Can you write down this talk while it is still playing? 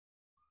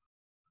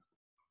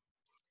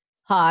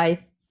Hi,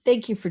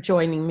 thank you for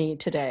joining me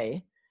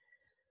today.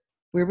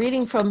 We're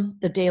reading from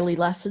the daily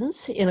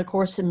lessons in A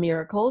Course in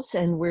Miracles,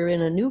 and we're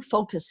in a new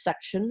focus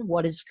section,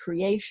 What is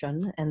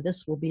Creation? And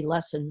this will be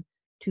lesson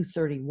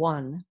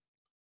 231.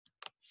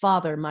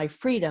 Father, my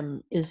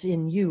freedom is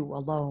in you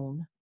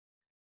alone.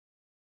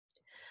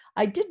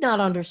 I did not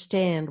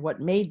understand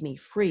what made me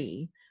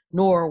free,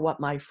 nor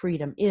what my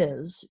freedom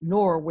is,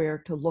 nor where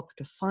to look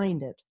to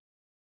find it.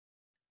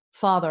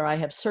 Father, I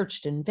have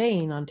searched in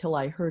vain until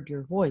I heard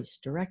your voice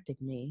directing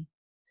me.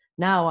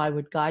 Now I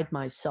would guide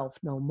myself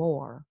no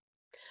more,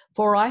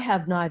 for I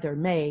have neither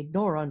made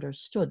nor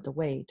understood the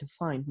way to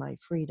find my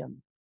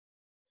freedom.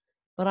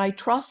 But I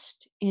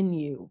trust in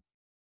you.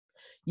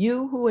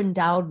 You who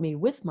endowed me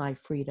with my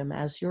freedom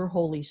as your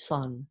holy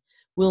Son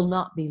will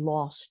not be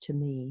lost to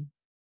me.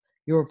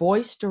 Your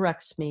voice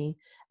directs me,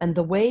 and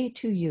the way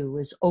to you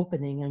is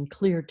opening and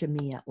clear to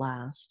me at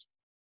last.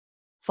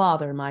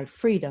 Father, my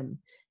freedom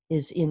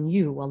is in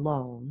you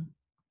alone.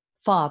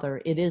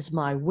 Father, it is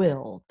my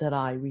will that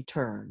I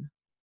return.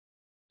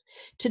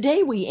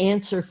 Today we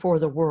answer for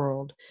the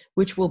world,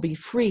 which will be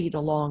freed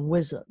along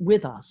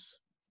with us.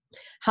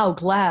 How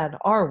glad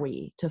are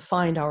we to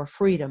find our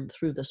freedom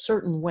through the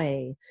certain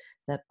way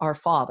that our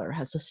Father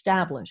has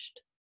established.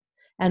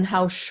 And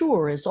how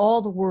sure is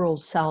all the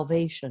world's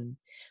salvation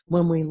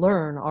when we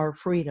learn our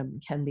freedom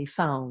can be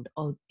found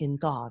in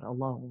God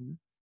alone.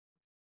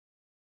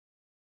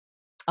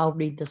 I'll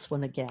read this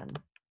one again.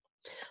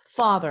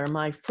 Father,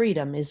 my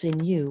freedom is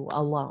in you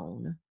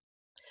alone.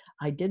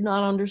 I did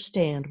not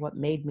understand what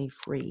made me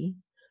free,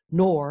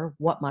 nor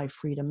what my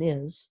freedom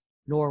is,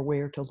 nor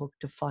where to look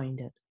to find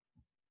it.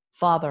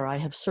 Father, I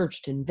have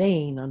searched in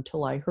vain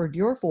until I heard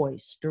your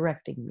voice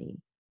directing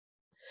me.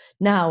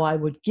 Now I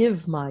would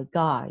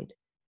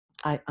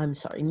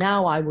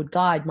now I would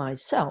guide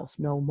myself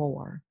no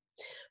more,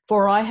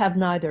 for I have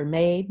neither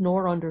made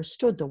nor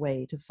understood the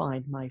way to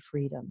find my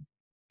freedom.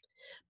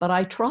 But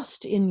I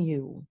trust in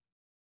you.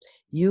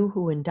 You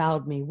who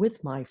endowed me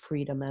with my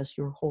freedom as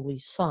your holy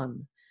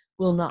Son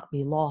will not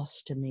be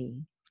lost to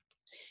me.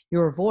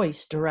 Your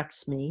voice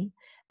directs me,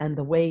 and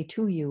the way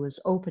to you is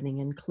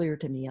opening and clear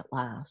to me at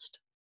last.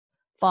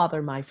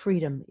 Father, my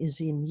freedom is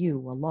in you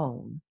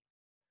alone.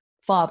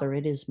 Father,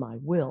 it is my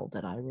will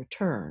that I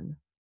return.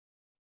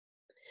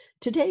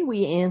 Today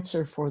we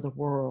answer for the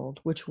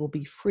world, which will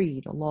be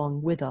freed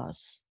along with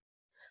us.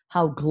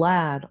 How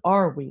glad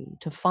are we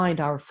to find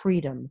our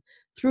freedom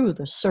through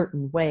the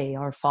certain way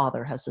our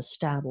Father has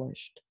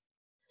established.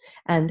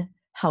 And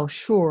how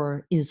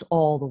sure is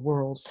all the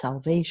world's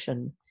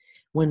salvation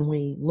when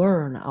we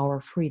learn our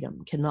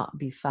freedom can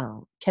be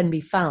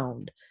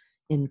found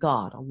in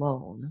God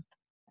alone.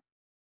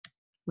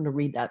 I'm going to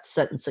read that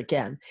sentence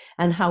again.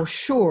 And how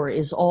sure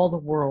is all the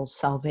world's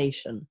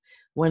salvation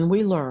when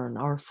we learn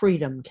our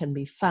freedom can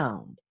be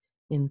found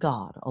in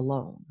God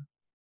alone.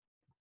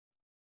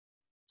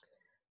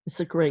 It's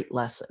a great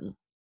lesson.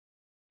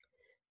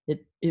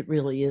 It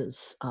really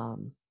is.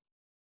 It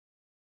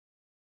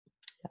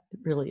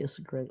really is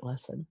a great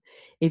lesson.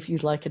 If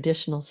you'd like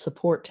additional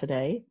support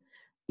today,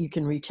 you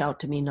can reach out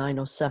to me,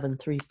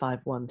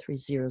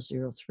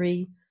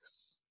 907-351-3003,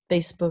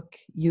 Facebook,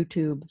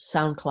 YouTube,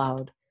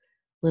 SoundCloud,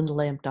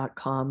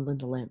 lindalamp.com,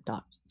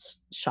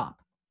 lindalamp.shop.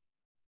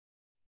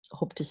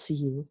 Hope to see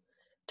you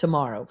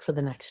tomorrow for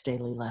the next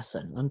daily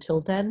lesson. Until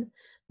then,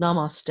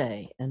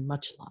 namaste and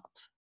much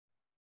love.